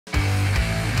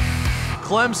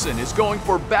Clemson is going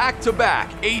for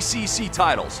back-to-back ACC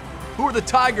titles. Who are the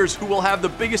Tigers who will have the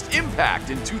biggest impact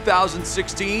in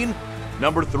 2016?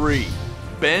 Number 3,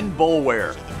 Ben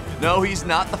Boulware. No, he's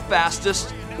not the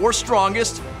fastest or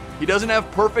strongest. He doesn't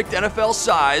have perfect NFL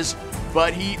size,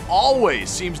 but he always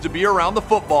seems to be around the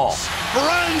football.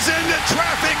 Runs into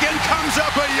traffic and comes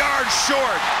up a yard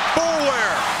short.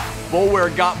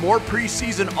 Boulware got more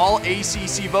preseason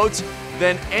All-ACC votes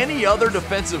than any other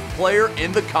defensive player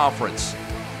in the conference.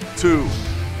 2,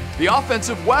 the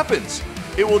offensive weapons.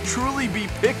 It will truly be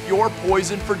pick your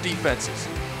poison for defenses.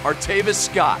 Artavis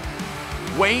Scott,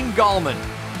 Wayne Gallman,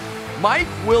 Mike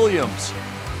Williams,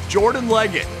 Jordan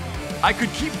Leggett. I could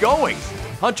keep going.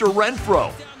 Hunter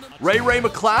Renfrow, Ray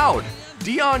McLeod,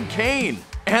 Deion Kane,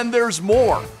 and there's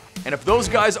more. And if those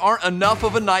guys aren't enough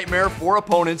of a nightmare for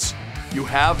opponents, you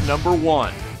have number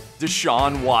 1,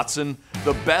 Deshaun Watson,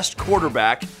 the best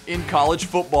quarterback in college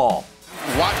football.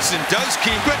 Watson does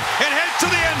keep it and heads to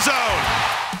the end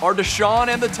zone. Are Deshaun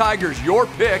and the Tigers your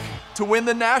pick to win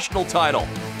the national title?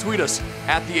 Tweet us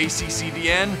at the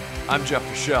ACCDN. I'm Jeff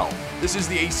Fischel. This is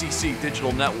the ACC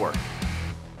Digital Network.